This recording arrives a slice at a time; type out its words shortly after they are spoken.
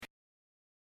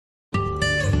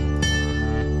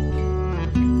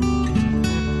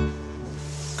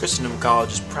Christendom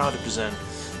College is proud to present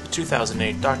the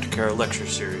 2008 Dr. Carroll Lecture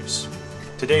Series.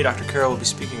 Today, Dr. Carroll will be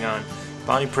speaking on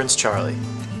Bonnie Prince Charlie.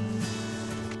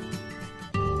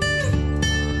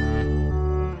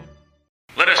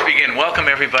 Let us begin. Welcome,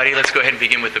 everybody. Let's go ahead and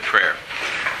begin with the prayer.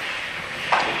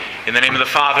 In the name of the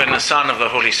Father, and the Son, and of the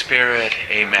Holy Spirit.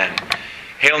 Amen.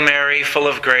 Hail Mary, full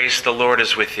of grace, the Lord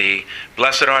is with thee.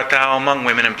 Blessed art thou among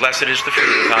women, and blessed is the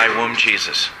fruit of thy womb,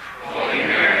 Jesus. Holy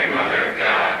Mary, Mother of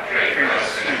God, pray for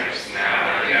us sinners,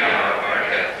 now and at the hour of our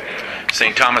death. Amen.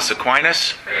 St. Thomas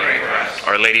Aquinas, Pray for us.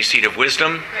 Our Lady, Seat of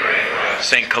Wisdom, Pray for us.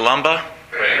 St. Columba,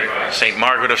 Pray for us. St.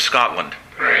 Margaret of Scotland.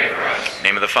 Pray for us. In the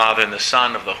name of the Father, and the Son,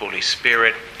 and of the Holy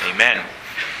Spirit. Amen.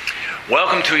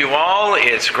 Welcome to you all.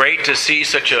 It's great to see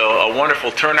such a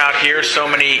wonderful turnout here, so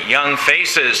many young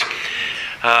faces.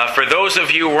 For those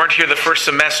of you who weren't here the first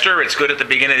semester, it's good at the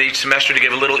beginning of each semester to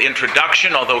give a little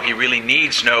introduction, although he really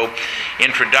needs no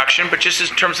introduction. But just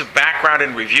in terms of background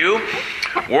and review,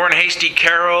 Warren Hasty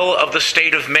Carroll of the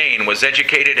state of Maine was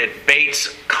educated at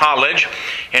Bates College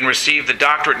and received the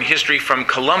doctorate in history from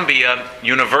Columbia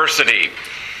University.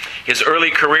 His early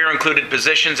career included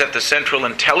positions at the Central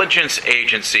Intelligence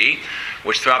Agency,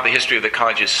 which throughout the history of the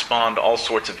college has spawned all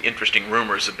sorts of interesting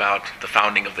rumors about the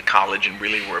founding of the college and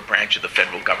really were a branch of the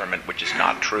federal government, which is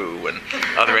not true, and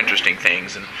other interesting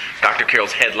things. And Dr.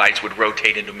 Carroll's headlights would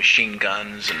rotate into machine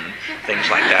guns and things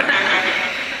like that.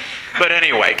 But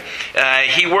anyway,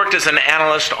 he worked as an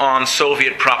analyst on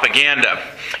Soviet propaganda.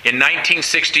 In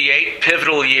 1968,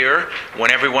 pivotal year,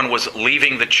 when everyone was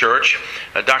leaving the church,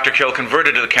 Dr. Carroll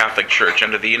converted to the Catholic Church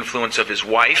under the influence of his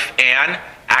wife, Anne,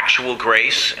 actual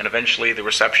grace, and eventually the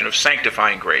reception of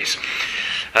sanctifying grace.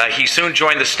 He soon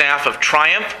joined the staff of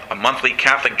Triumph, a monthly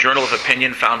Catholic journal of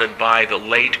opinion founded by the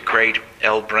late, great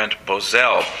L. Brent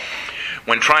Bozell.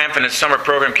 When Triumph and its summer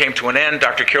program came to an end,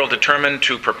 Dr. Carroll determined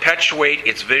to perpetuate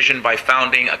its vision by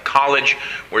founding a college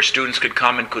where students could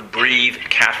come and could breathe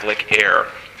Catholic air.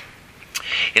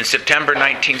 In September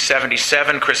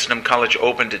 1977, Christendom College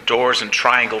opened its doors in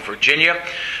Triangle, Virginia,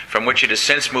 from which it has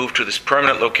since moved to this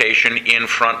permanent location in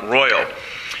Front Royal.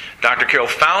 Dr. Carroll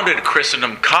founded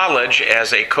Christendom College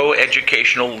as a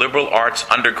co-educational liberal arts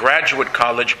undergraduate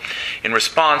college in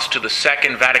response to the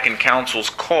Second Vatican Council's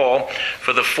call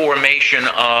for the formation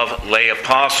of lay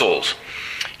apostles.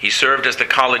 He served as the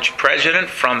college president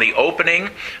from the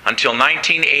opening until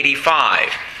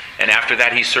 1985, and after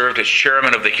that he served as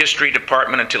chairman of the history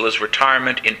department until his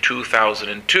retirement in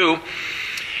 2002.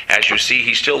 As you see,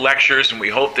 he still lectures, and we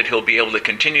hope that he'll be able to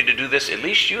continue to do this. At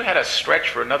least you had a stretch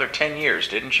for another 10 years,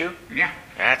 didn't you? Yeah.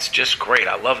 That's just great.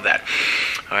 I love that.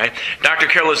 All right. Dr.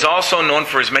 Carroll is also known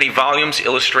for his many volumes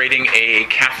illustrating a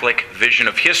Catholic vision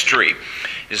of history.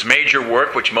 His major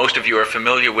work, which most of you are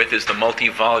familiar with, is the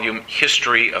multi-volume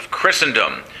History of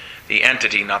Christendom, the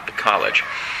entity, not the college.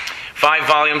 5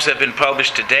 volumes have been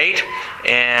published to date,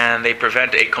 and they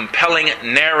present a compelling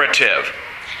narrative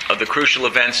of the crucial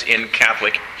events in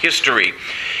Catholic history.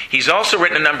 He's also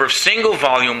written a number of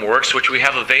single-volume works which we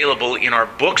have available in our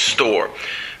bookstore.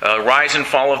 Rise and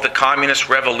Fall of the Communist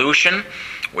Revolution,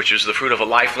 which is the fruit of a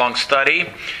lifelong study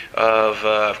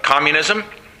of communism.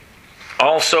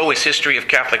 Also, his History of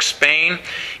Catholic Spain,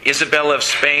 Isabella of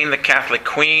Spain, the Catholic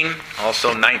Queen, also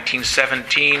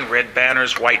 1917, Red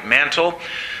Banners, White Mantle,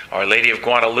 Our Lady of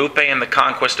Guadalupe and the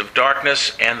Conquest of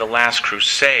Darkness, and the Last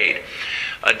Crusade.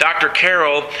 Dr.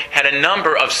 Carroll had a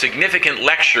number of significant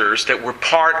lectures that were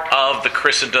part of the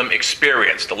Christendom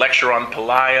experience. The lecture on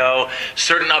Pelayo,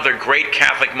 certain other great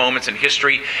Catholic moments in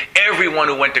history. Everyone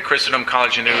who went to Christendom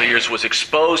College in the early years was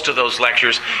exposed to those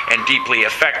lectures and deeply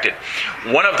affected.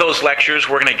 One of those lectures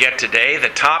we're going to get today. The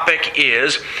topic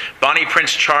is Bonnie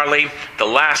Prince Charlie, the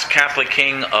last Catholic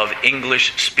king of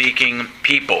English-speaking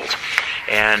peoples.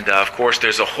 And of course,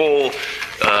 there's a whole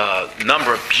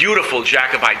number of beautiful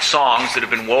Jacobite songs that have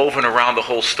been woven around the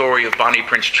whole story of Bonnie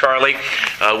Prince Charlie,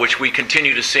 which we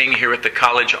continue to sing here at the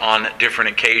college on different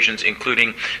occasions,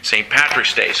 including St.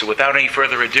 Patrick's Day. So without any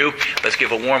further ado, let's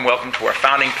give a warm welcome to our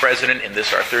founding president in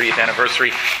this, our 30th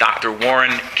anniversary, Dr.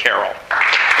 Warren Carroll.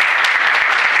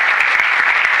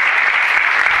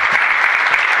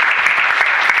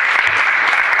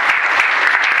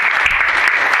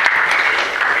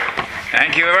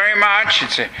 Thank you very much.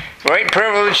 It's a great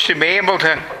privilege to be able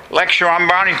to lecture on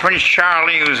Bonnie Prince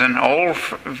Charlie, who's an old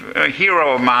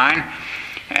hero of mine.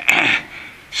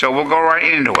 So we'll go right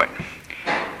into it.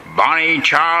 Bonnie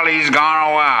Charlie's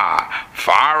gone a while,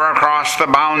 far across the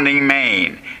bounding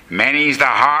main. Many's the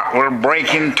heart will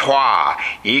break in twa,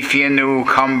 if you knew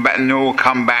come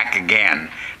back again.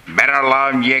 Better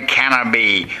loved you canna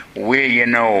be, will you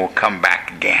know come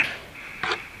back again.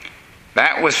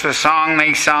 That was the song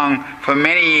they sung for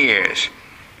many years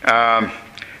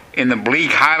in the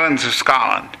bleak highlands of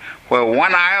Scotland, where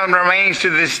one island remains to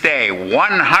this day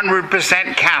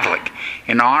 100% Catholic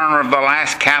in honor of the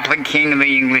last Catholic king of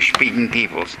the English-speaking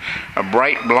peoples, a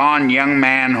bright blonde young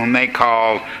man whom they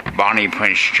called Bonnie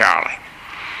Prince Charlie.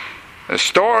 The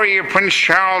story of Prince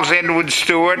Charles Edward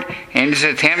Stuart and his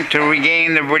attempt to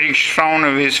regain the British throne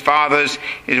of his fathers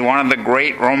is one of the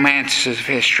great romances of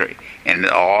history, and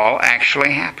it all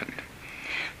actually happened.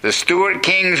 The Stuart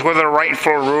kings were the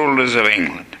rightful rulers of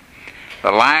England.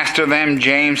 The last of them,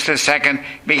 James II,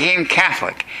 became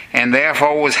Catholic and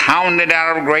therefore was hounded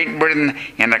out of Great Britain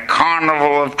in a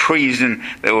carnival of treason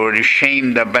that would have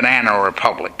shamed the Banana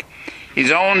Republic.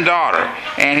 His own daughter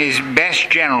and his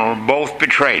best general both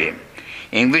betrayed him.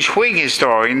 English Whig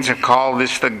historians have called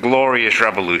this the Glorious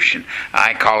Revolution.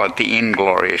 I call it the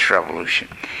Inglorious Revolution,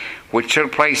 which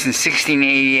took place in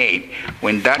 1688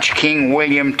 when Dutch King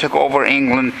William took over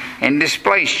England and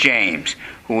displaced James,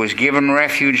 who was given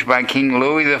refuge by King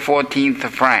Louis XIV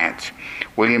of France,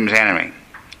 William's enemy.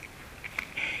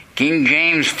 King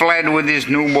James fled with his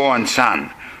newborn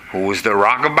son, who was the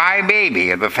rockabye baby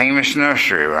of the famous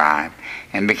nursery rhyme,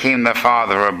 and became the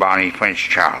father of Bonnie Prince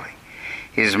Charlie.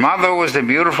 His mother was the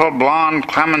beautiful blonde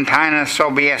Clementina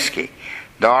Sobieski,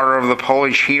 daughter of the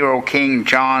Polish hero King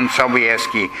John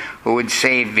Sobieski, who had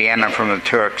saved Vienna from the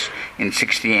Turks in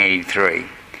 1683.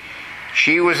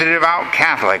 She was a devout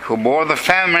Catholic who bore the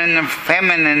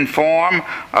feminine form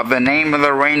of the name of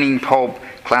the reigning Pope,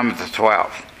 Clement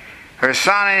XII. Her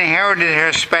son inherited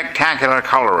her spectacular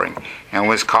coloring and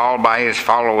was called by his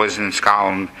followers in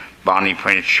Scotland Bonnie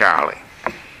Prince Charlie.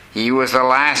 He was the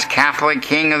last Catholic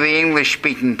king of the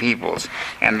English-speaking peoples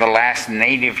and the last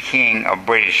native king of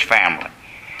British family.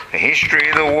 The history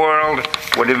of the world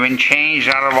would have been changed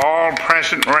out of all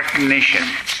present recognition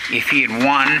if he had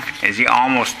won, as he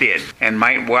almost did, and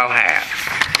might well have.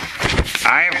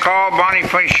 I have called Bonnie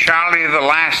Prince Charlie the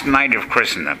last knight of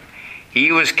Christendom.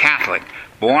 He was Catholic,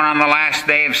 born on the last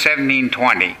day of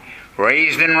 1720,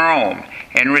 raised in Rome,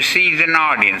 and received an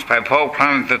audience by Pope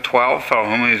Clement XII, for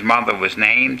whom his mother was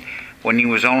named, when he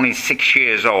was only 6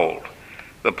 years old.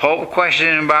 The Pope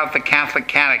questioned him about the Catholic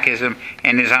Catechism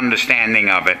and his understanding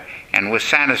of it, and was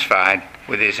satisfied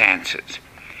with his answers.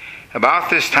 About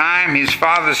this time, his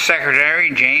father's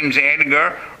secretary, James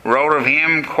Edgar, wrote of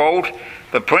him, quote,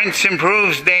 "The prince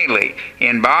improves daily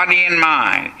in body and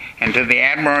mind, and to the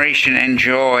admiration and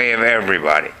joy of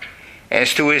everybody.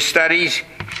 As to his studies,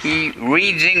 he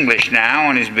reads English now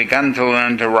and has begun to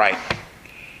learn to write.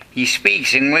 He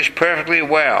speaks English perfectly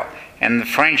well, and the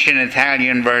French and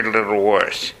Italian very little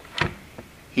worse.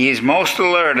 He is most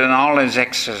alert in all his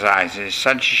exercises,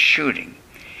 such as shooting.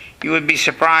 You would be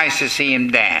surprised to see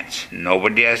him dance.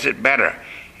 Nobody does it better,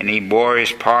 and he bore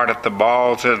his part at the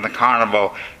balls of the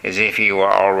carnival as if he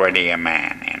were already a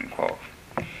man," end quote.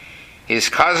 His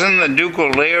cousin, the Duke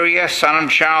of Leiria, son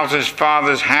of Charles's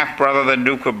father's half-brother, the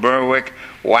Duke of Berwick,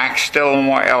 waxed still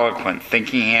more eloquent,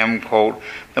 thinking him, quote,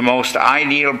 "the most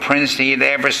ideal prince he had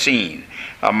ever seen,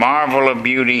 a marvel of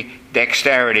beauty,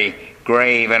 dexterity,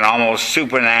 grave, and almost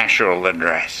supernatural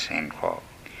address," end quote.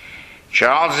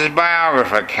 Charles's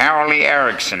biographer, Carolee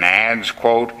Erickson, adds,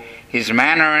 quote, "his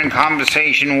manner and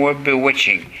conversation were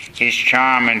bewitching, his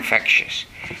charm infectious.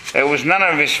 There was none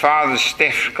of his father's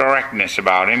stiff correctness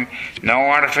about him,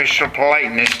 no artificial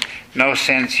politeness, no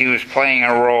sense he was playing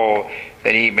a role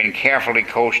that he had been carefully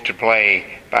coached to play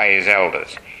by his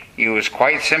elders. He was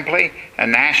quite simply a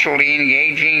naturally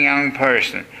engaging young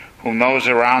person whom those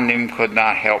around him could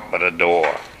not help but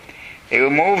adore. They were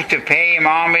moved to pay him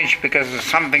homage because of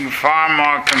something far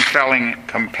more compelling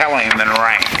than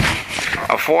rank,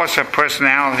 a force of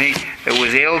personality that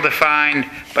was ill-defined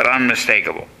but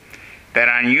unmistakable. That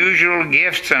unusual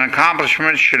gifts and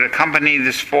accomplishments should accompany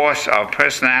this force of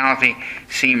personality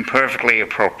seemed perfectly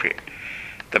appropriate.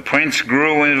 The prince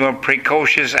grew into a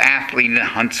precocious athlete and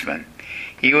huntsman.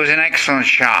 He was an excellent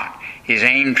shot, his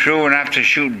aim true enough to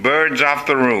shoot birds off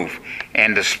the roof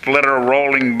and to split a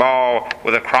rolling ball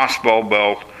with a crossbow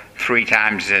bolt 3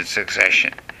 times in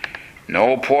succession.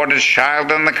 "No porter's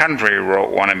child in the country,"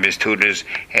 wrote one of his tutors,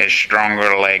 "has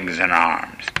stronger legs and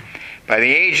arms." By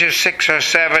the age of 6 or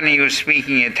 7, he was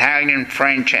speaking Italian,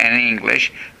 French, and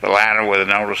English, the latter with a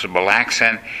noticeable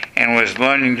accent, and was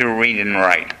learning to read and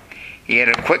write. He had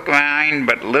a quick mind,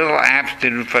 but little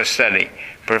aptitude for study,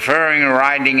 preferring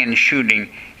riding and shooting,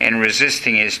 and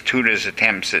resisting his tutor's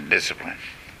attempts at discipline,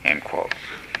 end quote.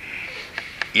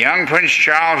 Young Prince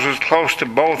Charles was close to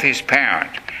both his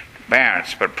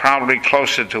parents, but probably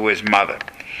closer to his mother.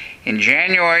 In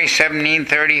January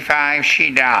 1735, she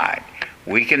died,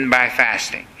 weakened by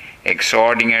fasting,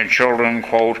 exhorting her children,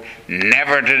 quote,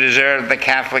 never to desert the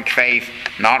Catholic faith,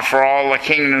 not for all the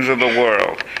kingdoms of the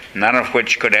world, none of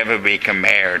which could ever be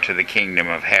compared to the kingdom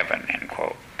of heaven, end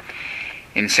quote.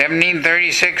 In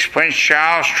 1736, Prince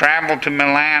Charles traveled to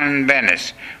Milan and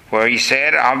Venice, where he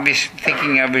said, obviously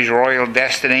thinking of his royal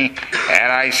destiny,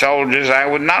 had I soldiers, I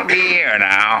would not be here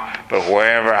now, but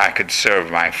wherever I could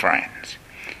serve my friends,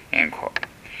 end quote.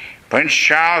 Prince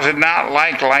Charles did not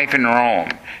like life in Rome.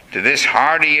 To this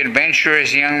hardy,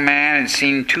 adventurous young man it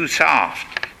seemed too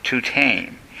soft, too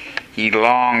tame. He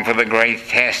longed for the great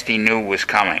test he knew was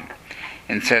coming.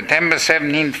 In September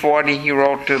 1740, he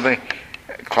wrote to the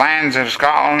clans of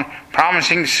Scotland,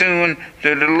 promising soon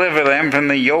to deliver them from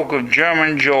the yoke of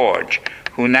German George,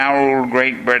 who now ruled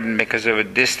Great Britain because of a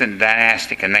distant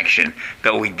dynastic connection,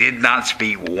 though he did not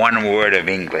speak one word of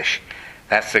English.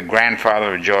 That's the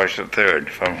grandfather of George III,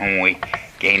 from whom we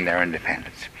gained our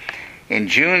independence. In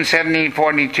June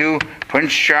 1742,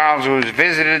 Prince Charles was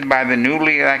visited by the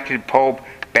newly elected Pope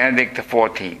Benedict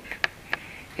XIV.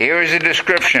 Here is a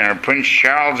description of Prince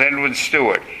Charles Edward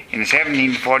Stuart in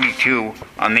 1742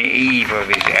 on the eve of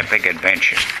his epic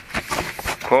adventure.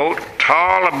 Quote,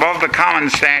 tall above the common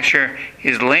stature,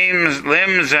 his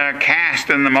limbs are cast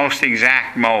in the most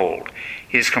exact mold.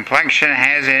 His complexion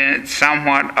has in it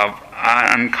somewhat of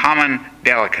uncommon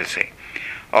delicacy.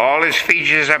 All his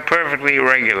features are perfectly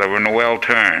regular and well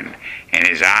turned, and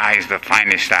his eyes the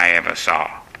finest I ever saw.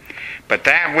 But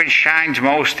that which shines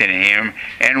most in him,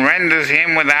 and renders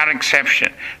him without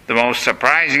exception the most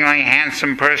surprisingly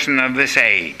handsome person of this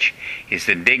age, is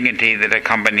the dignity that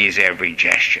accompanies every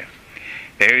gesture.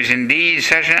 There is indeed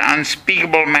such an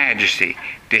unspeakable majesty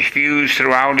diffused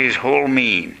throughout his whole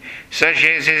mien, such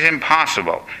as is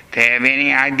impossible to have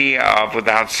any idea of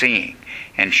without seeing,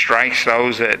 and strikes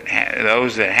those that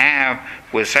have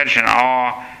with such an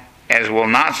awe as will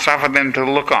not suffer them to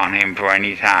look on him for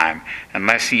any time,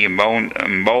 unless he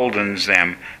emboldens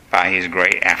them by his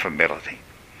great affability.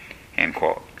 End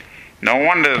quote. No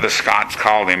wonder the Scots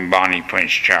called him Bonnie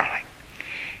Prince Charlie.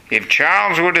 If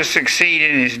Charles were to succeed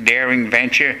in his daring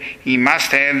venture, he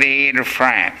must have the aid of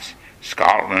France,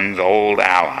 Scotland's old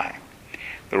ally.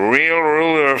 The real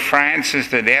ruler of France since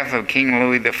the death of King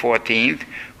Louis XIV,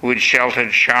 who had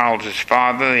sheltered Charles's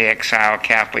father, the exiled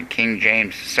Catholic King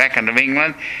James II of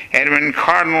England, had been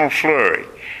Cardinal Fleury,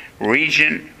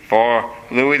 regent for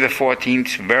Louis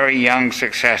XIV's very young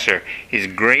successor, his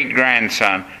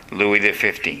great-grandson, Louis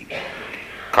XV.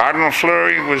 Cardinal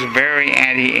Fleury was very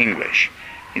anti-English.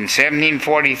 In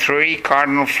 1743,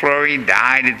 Cardinal Fleury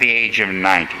died at the age of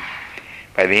 90.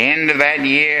 By the end of that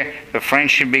year, the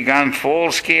French had begun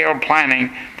full-scale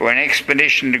planning for an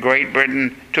expedition to Great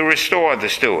Britain to restore the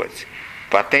Stuarts,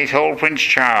 but they told Prince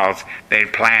Charles their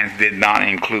plans did not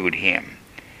include him.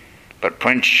 But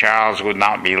Prince Charles would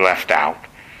not be left out.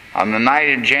 On the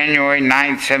night of January 9,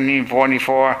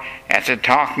 1744, after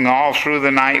talking all through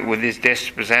the night with his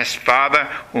dispossessed father,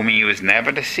 whom he was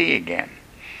never to see again,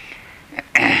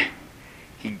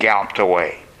 he galloped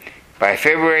away. By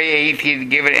February 8th, he had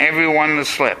given everyone the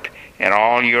slip, and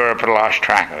all Europe had lost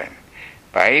track of him.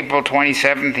 By April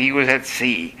 27th, he was at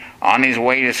sea, on his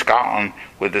way to Scotland,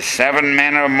 with the 7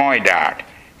 men of Moidart,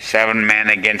 7 men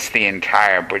against the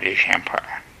entire British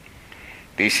Empire.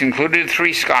 These included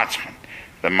 3 Scotsmen,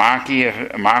 the Marquis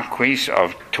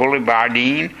of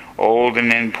Tullibardine, old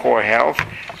and in poor health,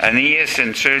 Aeneas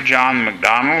and Sir John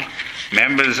Macdonald,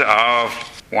 members of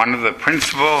one of the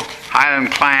principal Highland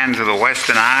clans of the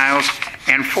Western Isles,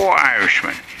 and 4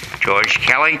 Irishmen, George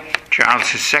Kelly,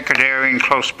 Charles's secretary and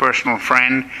close personal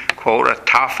friend, quote, a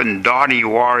tough and doughty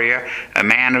warrior, a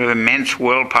man of immense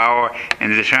willpower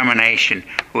and determination,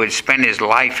 who had spent his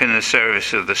life in the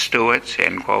service of the Stuarts,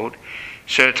 end quote.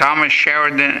 Sir Thomas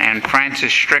Sheridan and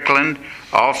Francis Strickland,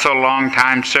 also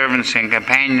longtime servants and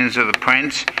companions of the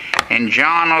Prince, and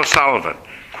John O'Sullivan,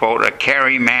 quote, a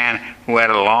Kerry man who had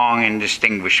a long and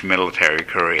distinguished military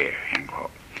career, end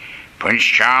quote. Prince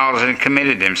Charles had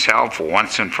committed himself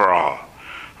once and for all.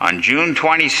 On June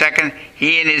 22nd,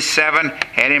 he and his 7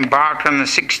 had embarked on the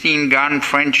 16-gun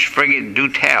French frigate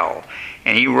Dutel,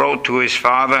 and he wrote to his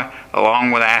father,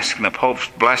 along with asking the Pope's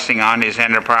blessing on his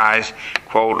enterprise,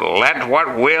 quote, let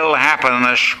what will happen,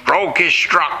 the stroke is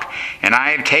struck, and I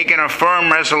have taken a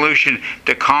firm resolution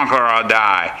to conquer or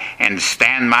die, and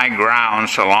stand my ground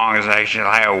so long as I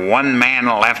shall have 1 man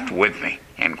left with me,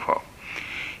 end quote.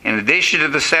 In addition to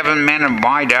the 7 men of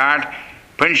Moidart,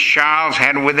 Prince Charles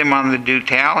had with him on the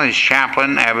Dutel his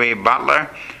chaplain, Abbé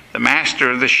Butler, the master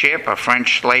of the ship, a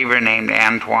French slaver named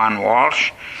Antoine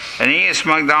Walsh, Aeneas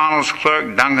MacDonald's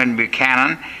clerk, Duncan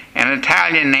Buchanan, An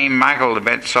Italian named Michael de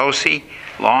Bezzosi,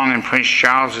 long in Prince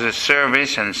Charles's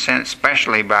service and sent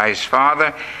specially by his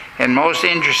father, and most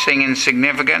interesting and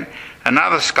significant,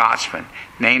 another Scotsman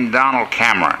named Donald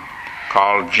Cameron,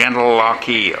 called Gentle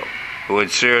Lochiel, who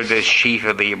had served as chief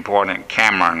of the important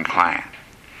Cameron clan.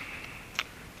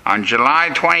 On July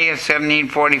 20th,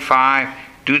 1745,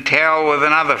 Dutel with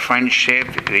another French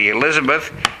ship, the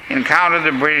Elizabeth, encountered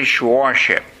the British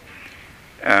warship,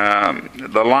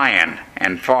 the Lion,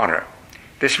 and fought her.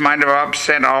 This might have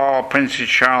upset all Prince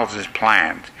Charles's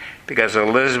plans, because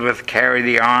Elizabeth carried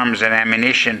the arms and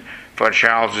ammunition for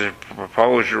Charles's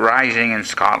proposed rising in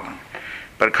Scotland.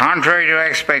 But contrary to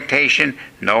expectation,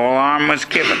 no alarm was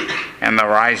given, and the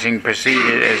rising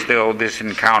proceeded as though this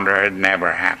encounter had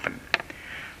never happened.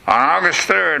 On August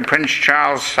 3rd, Prince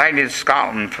Charles sighted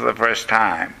Scotland for the first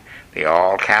time, the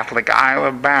all-Catholic Isle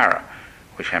of Barra,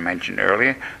 which I mentioned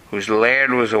earlier, whose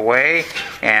laird was away,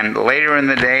 and later in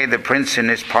the day the prince and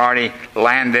his party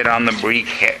landed on the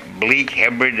bleak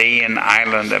Hebridean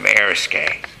island of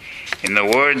Eriskay. In the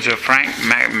words of Frank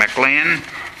MacLean,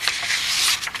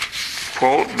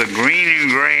 quote, "The green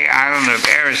and gray island of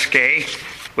Eriskay,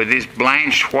 with its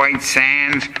blanched white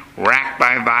sands, racked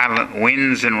by violent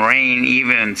winds and rain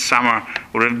even in summer,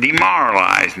 would have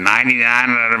demoralized 99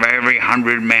 out of every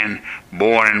 100 men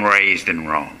born and raised in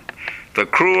Rome. The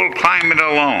cruel climate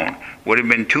alone would have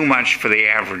been too much for the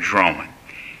average Roman.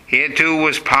 Here, too,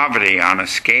 was poverty on a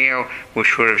scale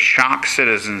which would have shocked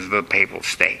citizens of the Papal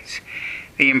States.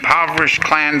 The impoverished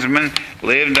clansmen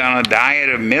lived on a diet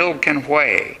of milk and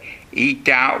whey, eked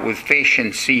out with fish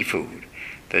and seafood.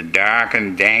 The dark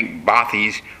and dank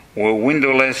bothies were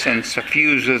windowless and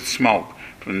suffused with smoke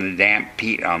from the damp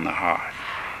peat on the hearth.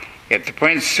 Yet the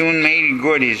prince soon made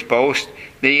good his boast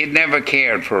that he had never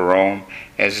cared for Rome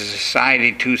as a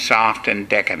society too soft and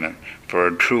decadent for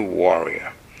a true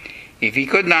warrior. If he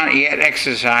could not yet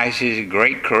exercise his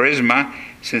great charisma,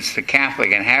 since the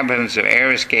Catholic inhabitants of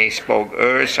Eriskay spoke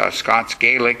Erse or Scots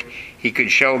Gaelic, he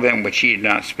could show them which he did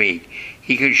not speak.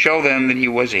 He could show them that he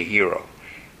was a hero.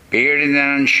 Bearded and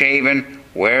unshaven,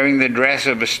 wearing the dress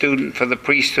of a student for the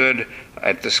priesthood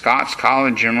at the Scots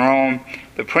College in Rome,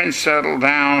 the prince settled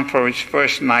down for his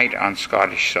first night on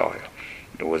Scottish soil.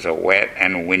 It was a wet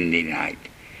and windy night.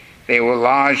 They were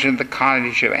lodged in the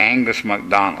cottage of Angus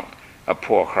MacDonald, a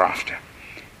poor crofter.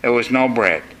 There was no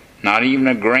bread, not even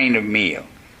a grain of meal,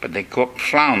 but they cooked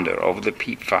flounder over the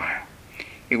peat fire.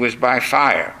 It was by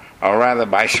fire, or rather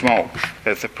by smoke,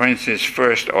 that the prince's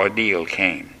first ordeal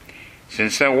came.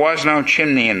 Since there was no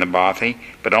chimney in the bothy,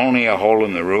 but only a hole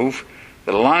in the roof,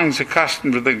 the lungs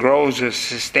accustomed to the groves of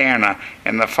cisterna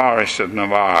and the forests of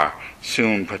Navarre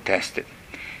soon protested.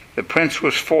 The prince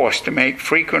was forced to make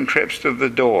frequent trips to the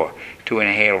door to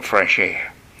inhale fresh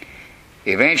air.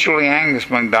 Eventually Angus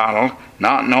MacDonald,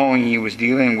 not knowing he was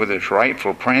dealing with his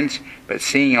rightful prince, but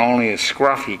seeing only a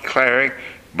scruffy cleric,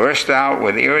 burst out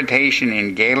with irritation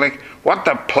in Gaelic, "What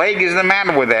the plague is the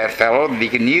matter with that fellow, that he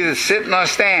can neither sit nor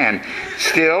stand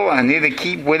still, and neither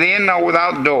keep within nor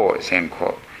without doors?" End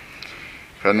quote.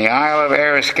 From the Isle of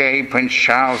Eriskay, Prince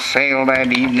Charles sailed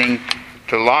that evening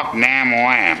to Loch Nam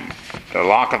Wam, the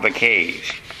Loch of the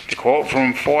Caves, to quote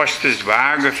from Forster's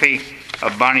biography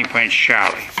of Bonnie Prince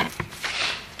Charlie.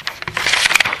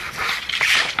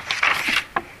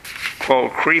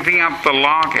 Quote, "Creeping up the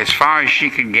loch as far as she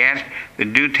could get, the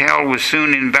Dutel was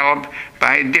soon enveloped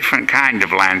by a different kind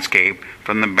of landscape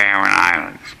from the barren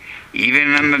islands.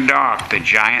 Even in the dark, the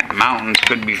giant mountains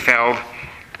could be felt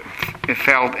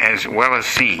as well as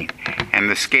seen, and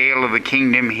the scale of the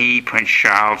kingdom he, Prince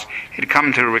Charles, had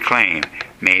come to reclaim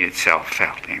made itself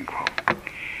felt." End quote.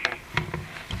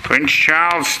 Prince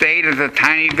Charles stayed at the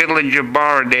tiny village of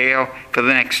Borrowdale for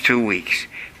the next 2 weeks,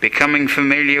 becoming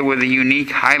familiar with the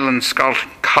unique Highland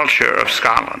culture of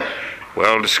Scotland,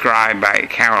 well described by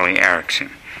Carolee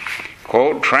Erickson.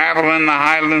 Quote, "Travel in the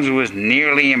Highlands was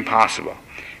nearly impossible.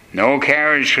 No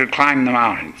carriage could climb the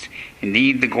mountains.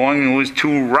 Indeed, the going was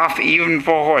too rough even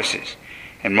for horses,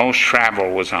 and most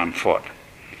travel was on foot.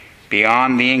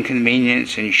 Beyond the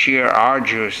inconvenience and sheer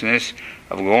arduousness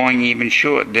of going even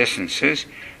short distances,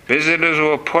 visitors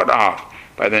were put off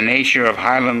by the nature of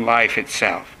Highland life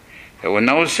itself. There were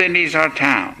no cities or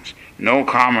towns, no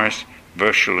commerce,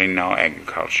 virtually no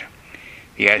agriculture.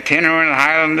 The itinerant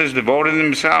Highlanders devoted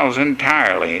themselves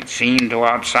entirely, it seemed to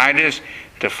outsiders,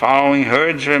 to following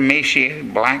herds of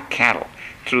emaciated black cattle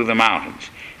through the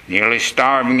mountains, nearly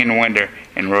starving in winter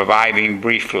and reviving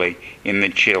briefly in the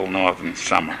chill northern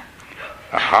summer.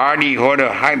 The hardihood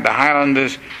of the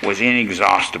Highlanders was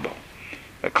inexhaustible.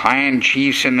 The clan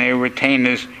chiefs and their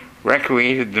retainers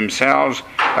recreated themselves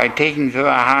by taking to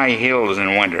the high hills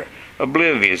in winter,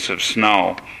 oblivious of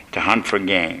snow, to hunt for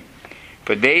game.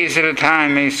 For days at a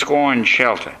time they scorned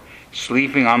shelter,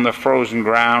 sleeping on the frozen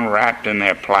ground wrapped in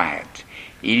their plaids,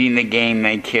 eating the game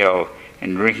they killed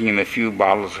and drinking the few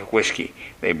bottles of whiskey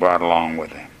they brought along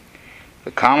with them.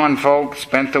 The common folk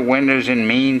spent the winters in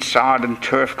mean sod and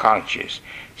turf cottages,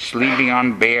 sleeping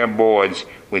on bare boards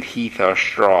with heath or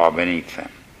straw beneath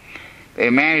them.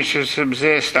 They managed to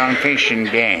subsist on fish and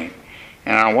game,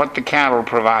 and on what the cattle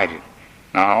provided,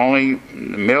 not only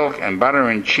the milk and butter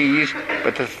and cheese,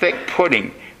 but the thick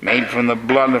pudding made from the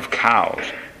blood of cows,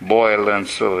 boiled and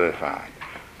solidified.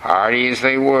 Hardy as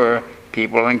they were,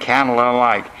 people and cattle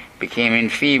alike became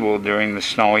enfeebled during the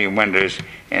snowy winters,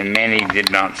 and many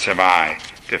did not survive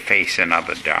to face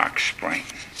another dark spring.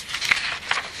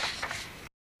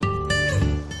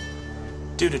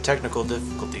 Due to technical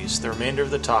difficulties, the remainder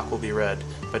of the talk will be read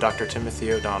by Dr.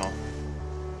 Timothy O'Donnell.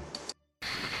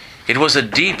 It was a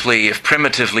deeply, if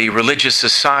primitively, religious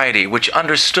society which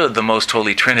understood the Most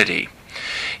Holy Trinity.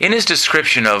 In his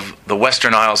description of the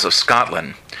Western Isles of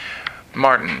Scotland,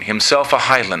 Martin, himself a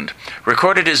Highland,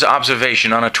 recorded his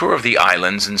observation on a tour of the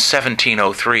islands in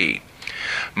 1703.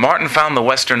 Martin found the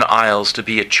Western Isles to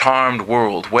be a charmed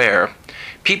world where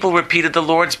people repeated the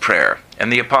Lord's Prayer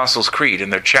and the Apostles' Creed in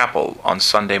their chapel on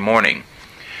Sunday morning.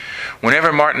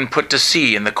 Whenever Martin put to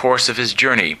sea in the course of his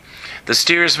journey, the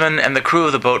steersman and the crew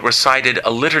of the boat recited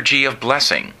a liturgy of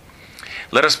blessing.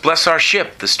 "Let us bless our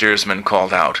ship," the steersman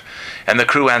called out, and the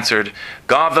crew answered,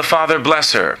 "God the Father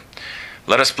bless her."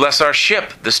 "Let us bless our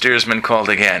ship," the steersman called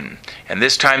again, and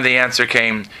this time the answer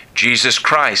came, "Jesus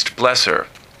Christ bless her."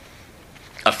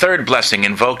 A third blessing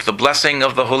invoked the blessing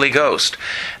of the Holy Ghost,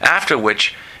 after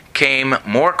which came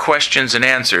more questions and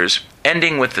answers,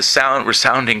 ending with the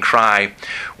resounding cry,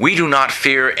 "We do not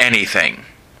fear anything."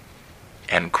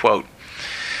 End quote.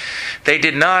 They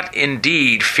did not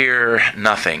indeed fear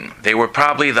nothing. They were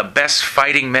probably the best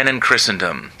fighting men in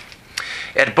Christendom.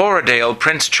 At Borrowdale,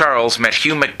 Prince Charles met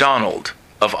Hugh MacDonald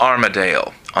of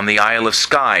Armadale on the Isle of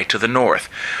Skye to the north,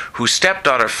 whose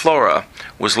stepdaughter Flora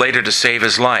was later to save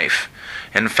his life,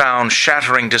 and found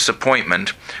shattering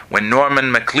disappointment when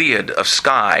Norman MacLeod of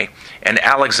Skye and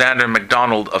Alexander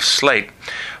MacDonald of Slate,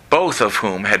 both of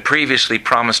whom had previously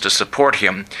promised to support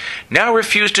him, now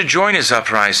refused to join his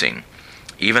uprising,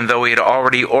 even though he had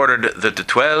already ordered the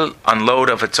Tuile unload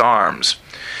of its arms.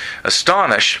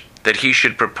 Astonished that he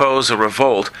should propose a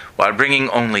revolt while bringing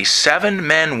only 7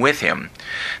 men with him,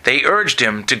 they urged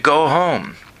him to go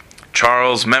home.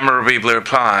 Charles memorably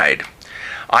replied,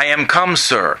 "I am come,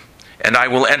 sir, and I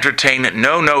will entertain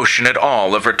no notion at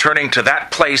all of returning to that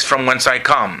place from whence I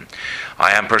come.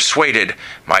 I am persuaded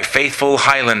my faithful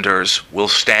Highlanders will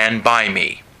stand by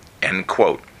me." End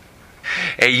quote.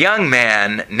 A young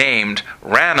man named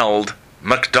Ranald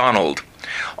MacDonald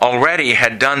already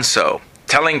had done so,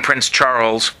 telling Prince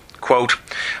Charles, quote,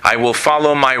 "I will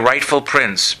follow my rightful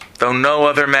prince, though no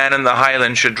other man in the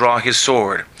Highlands should draw his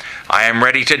sword. I am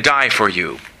ready to die for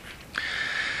you."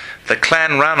 The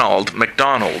clan Ranald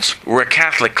MacDonalds were a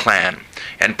Catholic clan,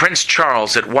 and Prince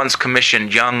Charles at once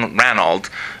commissioned young Ranald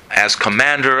as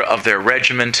commander of their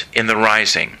regiment in the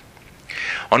rising.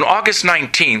 On August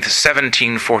 19,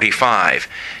 1745,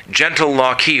 gentle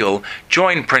Lochiel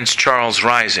joined Prince Charles'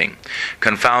 rising,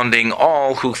 confounding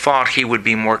all who thought he would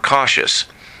be more cautious.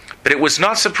 But it was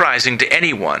not surprising to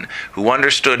anyone who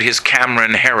understood his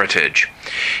Cameron heritage.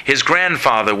 His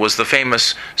grandfather was the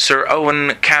famous Sir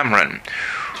Owen Cameron,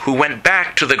 who went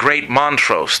back to the great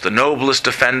Montrose, the noblest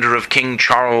defender of King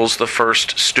Charles I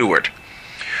Stuart,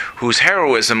 whose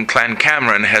heroism Clan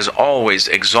Cameron has always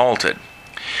exalted.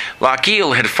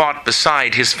 Lochiel had fought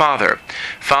beside his father,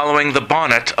 following the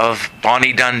bonnet of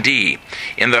Bonnie Dundee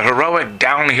in the heroic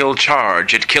downhill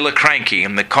charge at Killiecrankie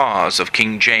in the cause of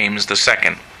King James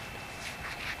II.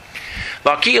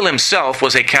 Lochiel himself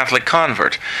was a Catholic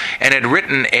convert, and had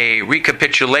written a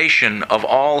recapitulation of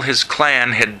all his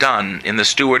clan had done in the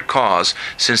Stuart cause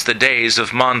since the days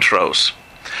of Montrose.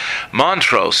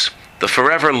 Montrose, the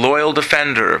forever loyal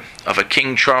defender of a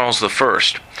King Charles I,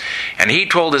 and he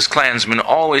told his clansmen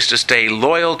always to stay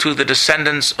loyal to the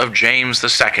descendants of James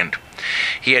II.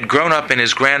 He had grown up in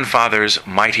his grandfather's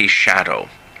mighty shadow.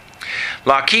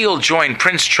 Lochiel joined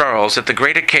Prince Charles at the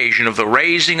great occasion of the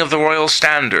raising of the royal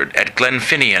standard at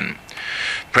Glenfinnian.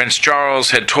 Prince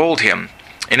Charles had told him,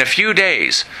 "In a few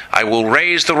days I will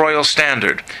raise the royal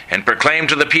standard and proclaim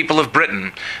to the people of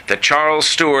Britain that Charles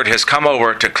Stuart has come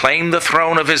over to claim the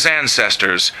throne of his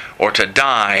ancestors or to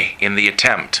die in the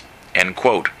attempt." End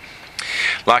quote.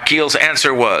 Lochiel's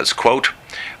answer was, quote,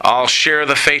 "I'll share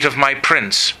the fate of my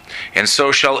prince, and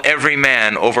so shall every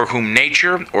man over whom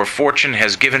nature or fortune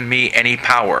has given me any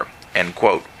power." End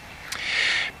quote.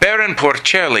 Baron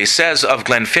Porcelli says of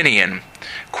Glenfinnan,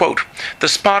 quote, "The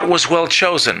spot was well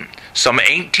chosen. Some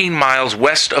 18 miles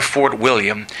west of Fort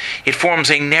William, it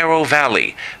forms a narrow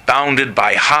valley, bounded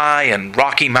by high and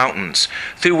rocky mountains,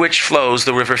 through which flows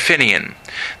the River Finian.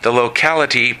 The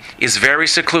locality is very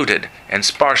secluded and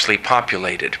sparsely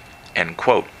populated." End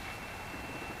quote.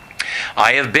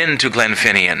 I have been to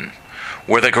Glenfinnan,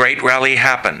 where the great rally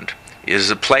happened. It is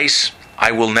a place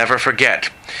I will never forget.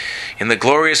 In the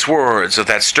glorious words of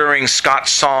that stirring Scotch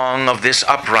song of this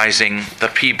uprising, the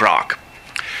Pibroch.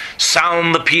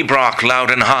 "Sound the Pibroch loud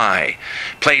and high,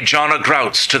 play John o'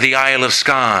 Grouts to the Isle of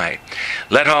Skye.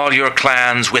 Let all your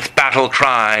clans with battle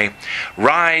cry,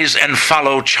 rise and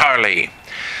follow Charlie.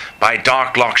 By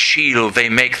Darkloch Shield they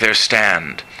make their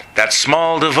stand, that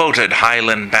small devoted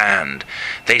Highland band.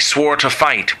 They swore to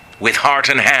fight with heart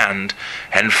and hand,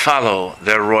 and follow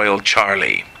their royal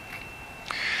Charlie."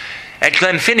 At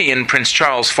Glenfinnan, Prince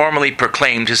Charles formally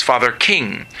proclaimed his father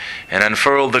king, and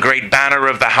unfurled the great banner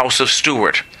of the House of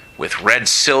Stuart, with red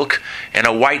silk and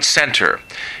a white centre,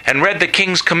 and read the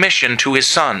king's commission to his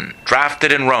son,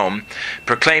 drafted in Rome,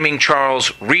 proclaiming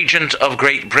Charles Regent of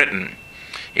Great Britain.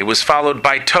 It was followed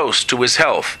by toast to his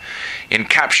health, in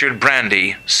captured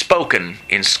brandy, spoken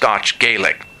in Scotch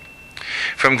Gaelic.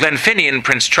 From Glenfinnan,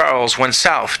 Prince Charles went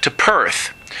south to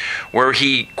Perth, where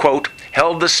he, quote,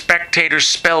 held the spectators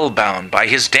spellbound by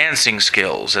his dancing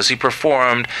skills as he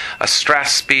performed a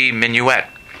Strathspey minuet.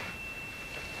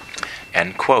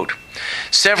 End quote.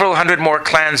 Several hundred more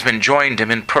clansmen joined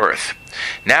him in Perth.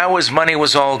 Now his money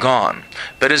was all gone,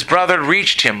 but his brother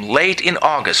reached him late in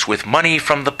August with money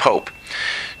from the Pope.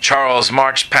 Charles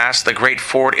marched past the great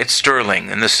fort at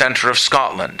Stirling in the centre of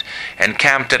Scotland and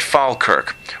camped at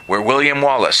Falkirk, where William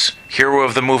Wallace, hero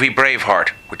of the movie Braveheart,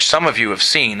 which some of you have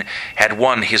seen, had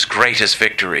won his greatest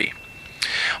victory.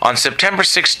 On September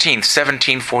 16,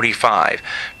 1745,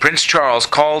 Prince Charles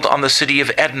called on the city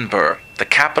of Edinburgh, the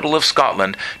capital of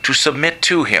Scotland, to submit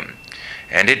to him,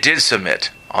 and it did submit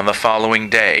on the following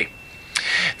day.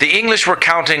 The English were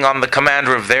counting on the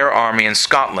commander of their army in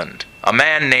Scotland, a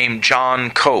man named John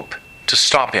Cope, to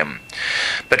stop him.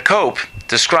 But Cope,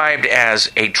 described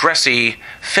as a dressy,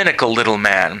 finical little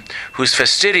man, whose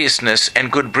fastidiousness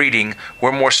and good breeding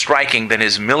were more striking than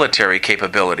his military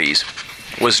capabilities,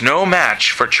 was no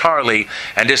match for Charlie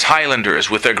and his Highlanders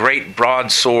with their great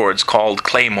broad swords called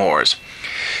claymores.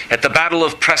 At the Battle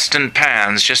of Preston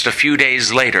Pans, just a few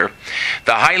days later,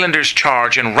 the Highlanders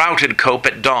charged and routed Cope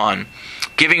at dawn,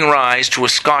 giving rise to a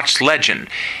Scotch legend,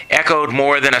 echoed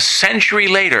more than a century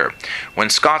later, when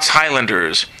Scots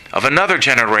Highlanders of another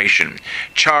generation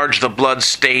charged the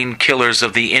blood-stained killers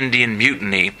of the Indian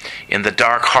Mutiny in the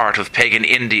dark heart of pagan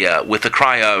India with the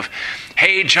cry of,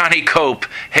 "Hey Johnny Cope,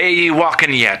 hey ye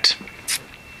walkin' yet?"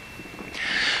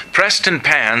 Preston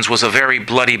Pans was a very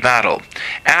bloody battle.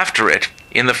 After it,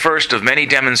 in the first of many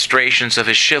demonstrations of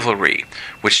his chivalry,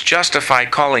 which justify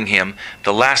calling him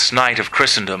the last knight of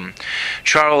Christendom,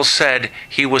 Charles said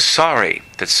he was sorry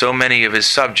that so many of his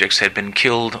subjects had been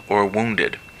killed or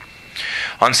wounded.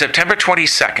 On September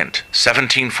 22nd,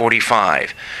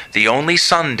 1745, the only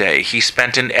Sunday he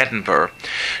spent in Edinburgh,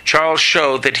 Charles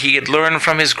showed that he had learned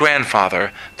from his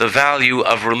grandfather the value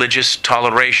of religious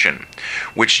toleration,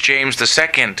 which James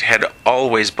II had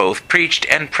always both preached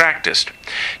and practiced,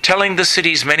 telling the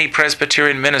city's many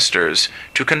Presbyterian ministers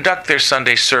to conduct their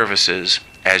Sunday services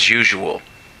as usual.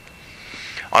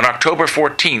 On October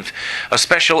 14th, a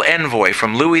special envoy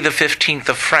from Louis XV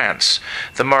of France,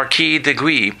 the Marquis de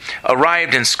Guy,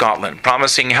 arrived in Scotland,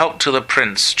 promising help to the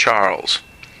Prince Charles.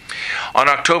 On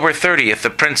October 30th, the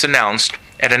Prince announced,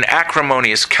 at an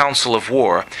acrimonious council of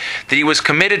war, that he was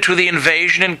committed to the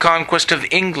invasion and conquest of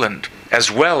England,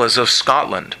 as well as of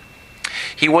Scotland.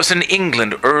 He was in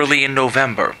England early in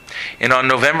November, and on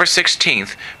November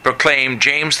 16th proclaimed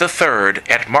James III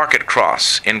at Market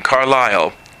Cross in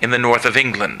Carlisle, in the north of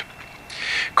England.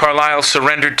 Carlisle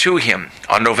surrendered to him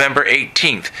on November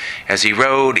 18th as he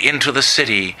rode into the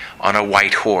city on a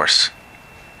white horse.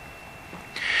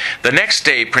 The next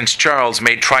day, Prince Charles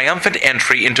made triumphant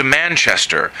entry into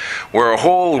Manchester, where a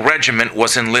whole regiment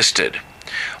was enlisted.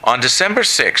 On December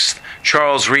 6th,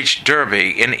 Charles reached Derby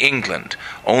in England,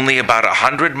 only about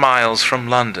 100 miles from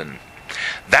London.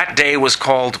 That day was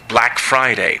called Black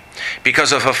Friday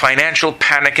because of a financial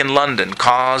panic in London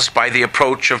caused by the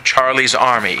approach of Charlie's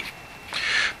army.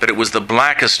 But it was the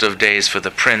blackest of days for the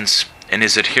prince and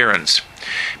his adherents,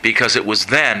 because it was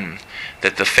then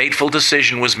that the fateful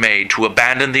decision was made to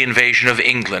abandon the invasion of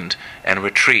England and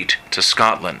retreat to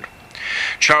Scotland.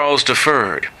 Charles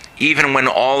deferred, even when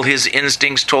all his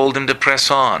instincts told him to press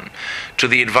on, to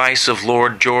the advice of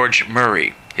Lord George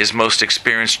Murray, his most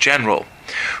experienced general,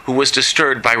 who was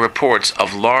disturbed by reports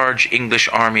of large English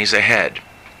armies ahead.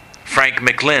 Frank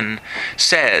McLynn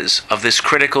says of this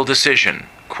critical decision,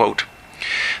 quote,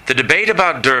 "The debate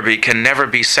about Derby can never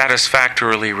be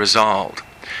satisfactorily resolved.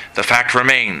 The fact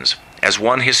remains, as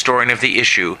one historian of the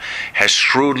issue has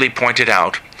shrewdly pointed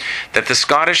out, that the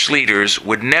Scottish leaders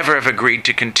would never have agreed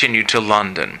to continue to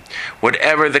London,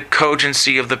 whatever the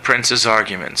cogency of the Prince's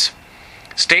arguments.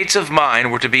 States of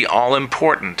mind were to be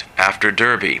all-important after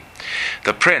Derby.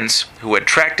 The Prince, who had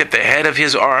trekked at the head of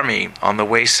his army on the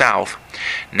way south,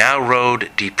 now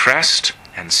rode depressed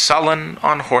and sullen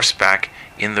on horseback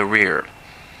in the rear.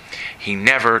 He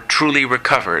never truly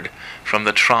recovered from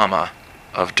the trauma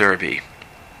of Derby."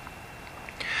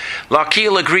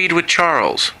 Lochiel agreed with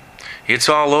Charles. "It's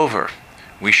all over.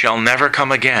 We shall never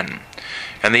come again."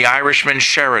 And the Irishman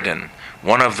Sheridan,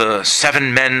 one of the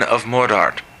 7 men of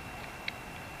Mordart.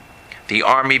 The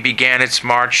army began its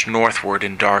march northward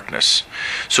in darkness,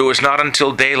 so it was not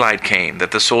until daylight came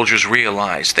that the soldiers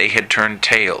realized they had turned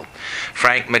tail.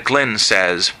 Frank McLynn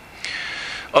says,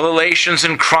 "Ululations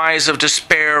and cries of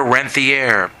despair rent the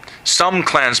air. Some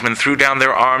clansmen threw down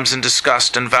their arms in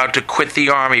disgust and vowed to quit the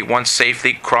army once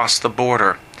safely crossed the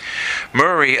border.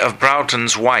 Murray of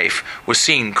Broughton's wife was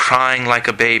seen crying like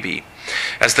a baby.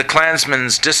 As the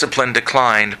clansmen's discipline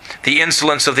declined, the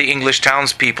insolence of the English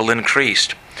townspeople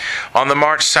increased. On the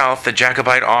march south, the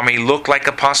Jacobite army looked like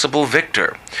a possible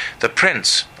victor, the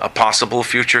Prince a possible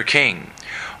future king.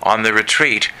 On the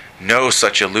retreat, no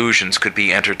such illusions could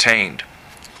be entertained.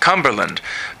 Cumberland,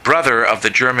 brother of the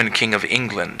German King of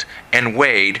England, and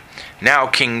Wade, now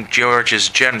King George's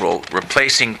general,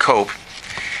 replacing Cope,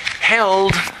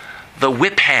 held the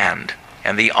whip hand,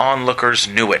 and the onlookers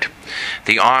knew it.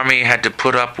 The army had to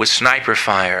put up with sniper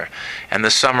fire and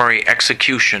the summary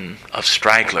execution of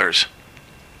stragglers."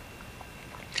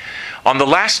 On the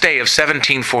last day of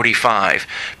 1745,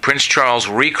 Prince Charles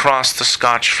recrossed the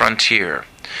Scotch frontier.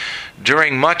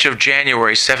 During much of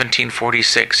January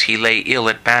 1746, he lay ill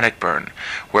at Bannockburn,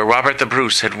 where Robert the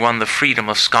Bruce had won the freedom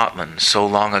of Scotland so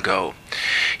long ago.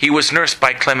 He was nursed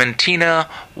by Clementina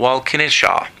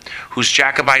Walkinshaw, whose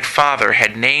Jacobite father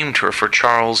had named her for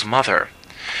Charles' mother.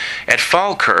 At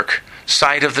Falkirk,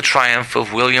 site of the triumph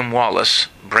of William Wallace,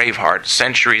 Braveheart,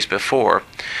 centuries before,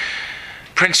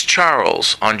 Prince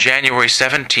Charles, on January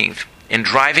 17th, in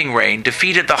driving rain,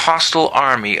 defeated the hostile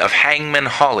army of Hangman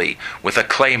Hawley with a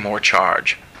claymore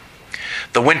charge.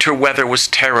 The winter weather was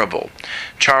terrible.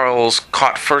 Charles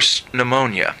caught first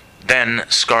pneumonia, then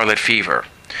scarlet fever.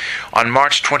 On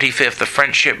March 25th, the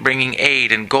French ship bringing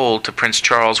aid and gold to Prince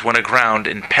Charles went aground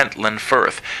in Pentland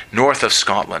Firth, north of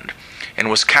Scotland, and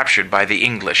was captured by the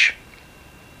English.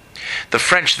 The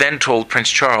French then told Prince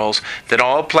Charles that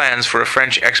all plans for a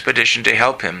French expedition to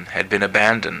help him had been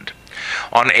abandoned.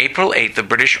 On April 8th, the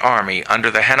British army,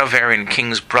 under the Hanoverian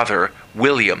king's brother,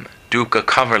 William, Duke of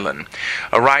Cumberland,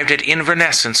 arrived at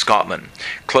Inverness in Scotland,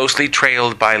 closely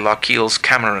trailed by Lochiel's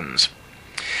Camerons.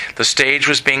 The stage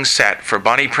was being set for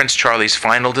Bonnie Prince Charlie's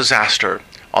final disaster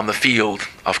on the field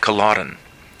of Culloden.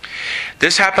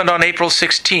 This happened on April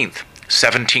 16th,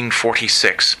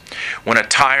 1746, when a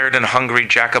tired and hungry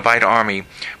Jacobite army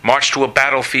marched to a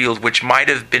battlefield which might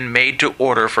have been made to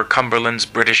order for Cumberland's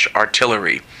British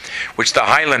artillery, which the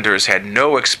Highlanders had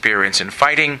no experience in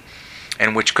fighting,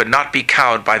 and which could not be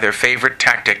cowed by their favorite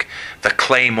tactic, the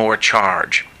claymore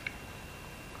charge.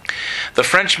 The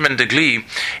Frenchman de Gley,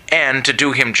 and, to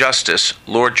do him justice,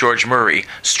 Lord George Murray,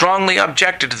 strongly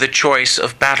objected to the choice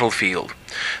of battlefield.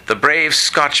 The brave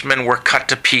Scotchmen were cut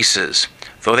to pieces,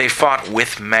 though they fought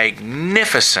with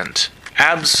magnificent,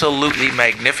 absolutely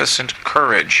magnificent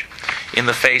courage in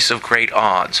the face of great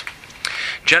odds.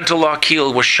 Gentle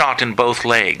Lochiel was shot in both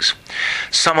legs.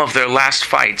 Some of their last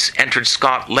fights entered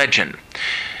Scott legend.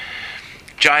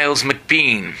 Giles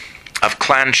MacBean of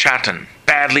Clan Chattan,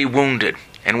 badly wounded,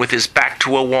 and with his back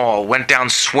to a wall, went down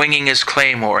swinging his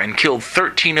claymore and killed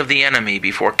 13 of the enemy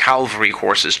before cavalry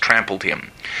horses trampled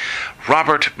him.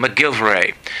 Robert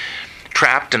McGilvray,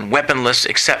 trapped and weaponless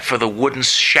except for the wooden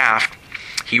shaft,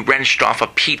 he wrenched off a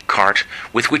peat cart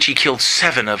with which he killed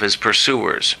 7 of his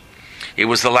pursuers. It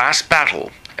was the last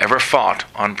battle ever fought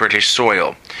on British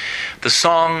soil. The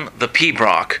song The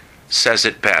Pibroch says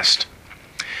it best.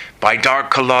 By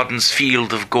dark Culloden's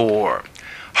field of gore,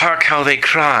 hark how they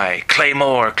cry,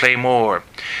 Claymore, Claymore.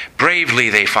 Bravely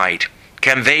they fight.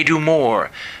 Can they do more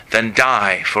than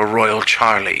die for Royal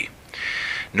Charlie?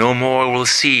 No more will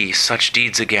see such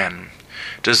deeds again.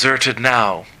 Deserted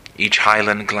now each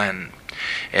Highland glen,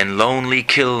 and lonely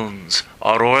kilns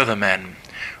are o'er the men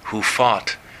who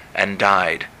fought and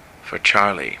died for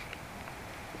Charlie.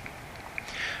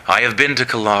 I have been to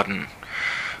Culloden.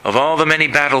 Of all the many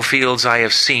battlefields I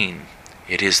have seen,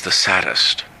 it is the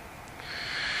saddest.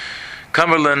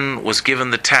 Cumberland was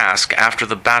given the task after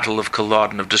the Battle of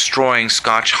Culloden of destroying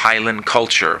Scotch Highland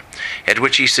culture, at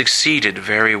which he succeeded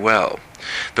very well.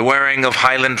 The wearing of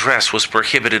Highland dress was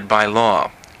prohibited by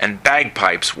law, and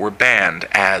bagpipes were banned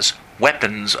as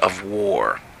weapons of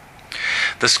war.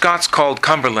 The Scots called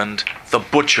Cumberland the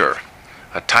Butcher,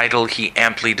 a title he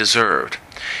amply deserved.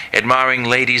 Admiring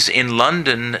ladies in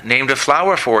London named a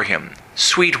flower for him,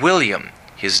 Sweet William,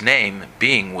 his name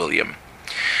being William.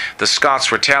 The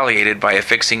Scots retaliated by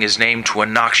affixing his name to a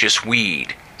noxious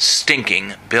weed,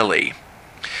 Stinking Billy.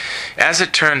 As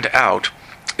it turned out,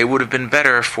 it would have been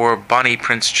better for bonny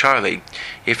Prince Charlie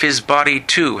if his body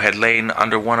too had lain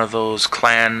under one of those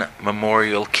clan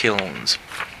memorial kilns.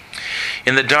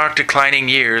 In the dark declining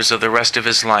years of the rest of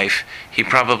his life, he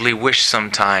probably wished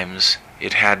sometimes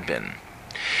it had been.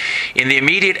 In the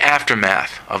immediate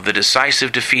aftermath of the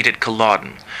decisive defeat at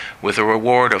Culloden, with a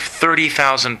reward of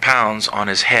 £30,000 on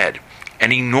his head,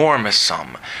 an enormous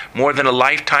sum, more than a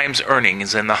lifetime's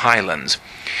earnings in the Highlands,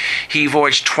 he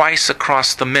voyaged twice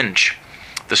across the Minch,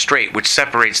 the strait which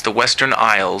separates the Western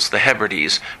Isles, the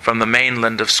Hebrides, from the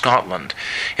mainland of Scotland,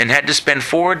 and had to spend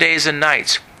 4 days and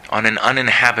nights on an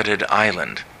uninhabited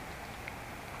island.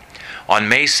 On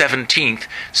May 17,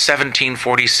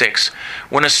 1746,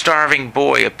 when a starving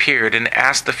boy appeared and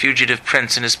asked the fugitive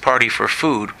prince and his party for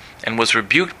food, and was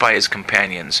rebuked by his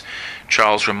companions,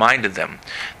 Charles reminded them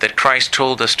that Christ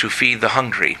told us to feed the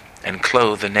hungry and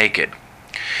clothe the naked.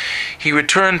 He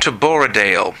returned to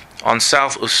Borrowdale on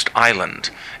South Uist Island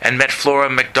and met Flora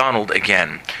MacDonald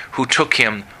again, who took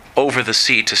him over the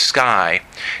sea to Skye,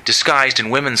 disguised in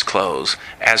women's clothes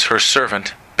as her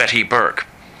servant Betty Burke.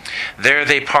 There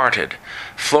they parted.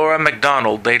 Flora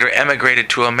MacDonald later emigrated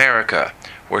to America,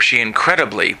 where she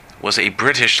incredibly was a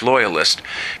British loyalist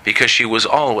because she was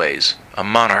always a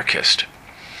monarchist.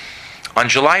 On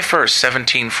July 1st,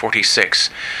 1746,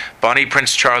 bonny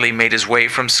Prince Charlie made his way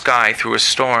from Skye through a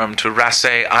storm to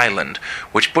Raasay Island,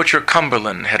 which Butcher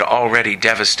Cumberland had already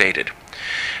devastated.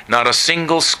 Not a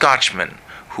single Scotchman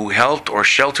who helped or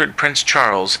sheltered Prince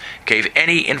Charles gave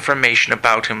any information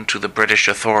about him to the British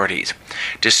authorities,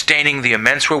 disdaining the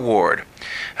immense reward,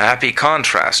 a happy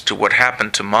contrast to what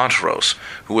happened to Montrose,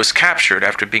 who was captured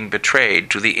after being betrayed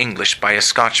to the English by a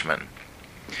Scotchman.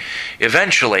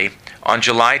 Eventually, on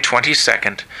July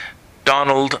 22nd,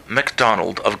 Donald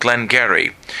MacDonald of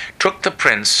Glengarry took the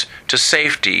prince to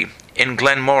safety in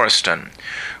Glenmoriston,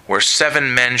 where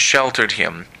 7 men sheltered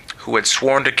him who had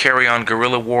sworn to carry on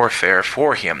guerrilla warfare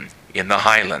for him in the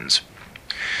Highlands.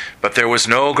 But there was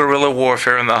no guerrilla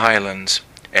warfare in the Highlands,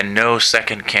 and no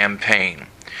second campaign.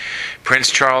 Prince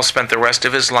Charles spent the rest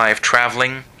of his life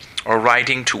traveling or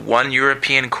writing to one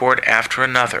European court after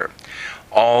another.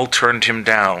 All turned him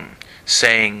down,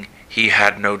 saying he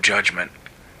had no judgment.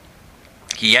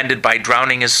 He ended by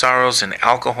drowning his sorrows in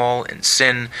alcohol and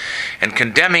sin, and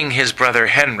condemning his brother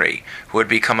Henry, who had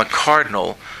become a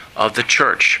cardinal of the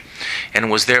church,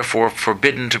 and was therefore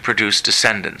forbidden to produce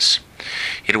descendants.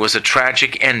 It was a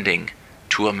tragic ending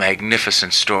to a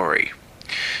magnificent story.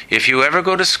 If you ever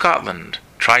go to Scotland,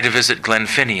 try to visit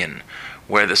Glenfinnan,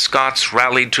 where the Scots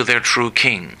rallied to their true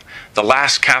king, the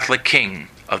last Catholic king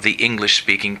of the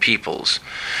English-speaking peoples,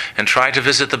 and try to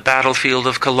visit the battlefield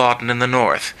of Culloden in the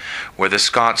north, where the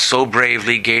Scots so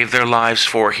bravely gave their lives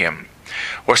for him.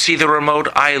 Or see the remote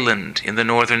island in the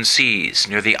northern seas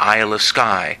near the Isle of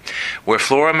Skye, where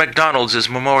Flora MacDonald's is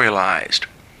memorialized.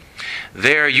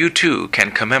 There you too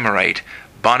can commemorate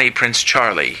bonny Prince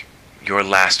Charlie, your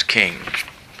last king.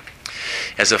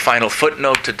 As a final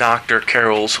footnote to Dr.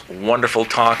 Carroll's wonderful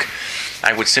talk,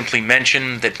 I would simply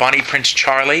mention that bonny Prince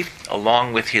Charlie,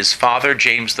 along with his father,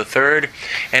 James III,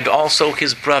 and also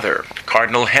his brother,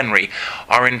 Cardinal Henry,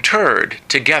 are interred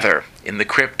together in the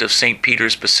crypt of St.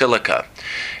 Peter's Basilica.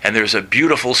 And there's a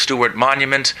beautiful Stuart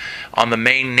monument on the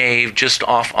main nave just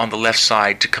off on the left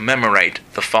side to commemorate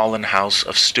the fallen house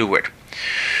of Stuart.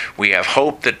 We have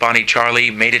hope that bonny Charlie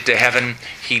made it to heaven.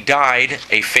 He died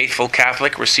a faithful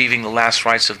Catholic, receiving the last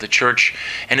rites of the Church,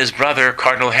 and his brother,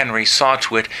 Cardinal Henry, saw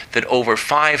to it that over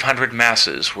 500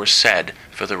 masses were said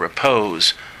for the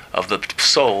repose of the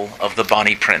soul of the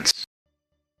bonny prince.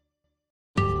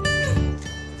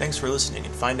 Thanks for listening,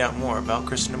 and find out more about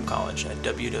Christendom College at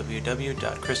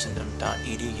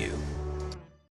www.christendom.edu.